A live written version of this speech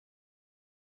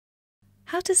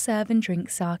How to serve and drink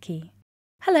sake.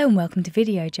 Hello and welcome to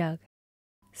Video Jug.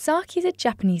 Sake is a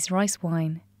Japanese rice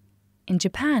wine. In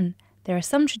Japan, there are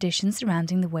some traditions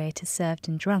surrounding the way it is served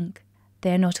and drunk.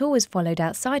 They are not always followed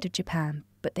outside of Japan,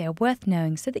 but they are worth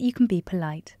knowing so that you can be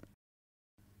polite.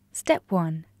 Step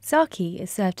 1. Sake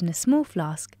is served in a small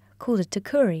flask called a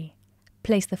takuri.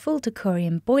 Place the full takuri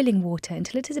in boiling water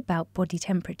until it is about body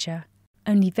temperature.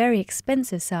 Only very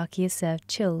expensive sake is served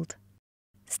chilled.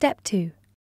 Step 2.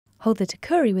 Hold the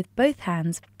takuri with both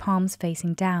hands, palms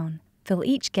facing down. Fill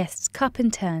each guest's cup in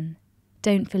turn.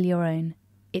 Don't fill your own.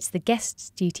 It's the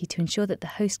guest's duty to ensure that the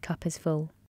host cup is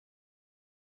full.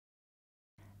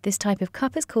 This type of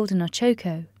cup is called an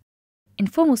ochoko. In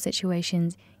formal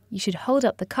situations, you should hold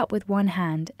up the cup with one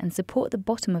hand and support the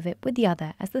bottom of it with the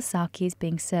other as the sake is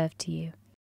being served to you.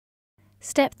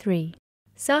 Step 3.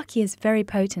 Sake is very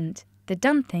potent. The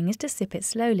done thing is to sip it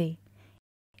slowly.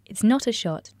 It's not a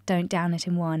shot, don't down it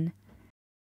in one.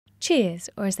 Cheers,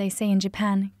 or as they say in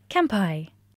Japan, kanpai!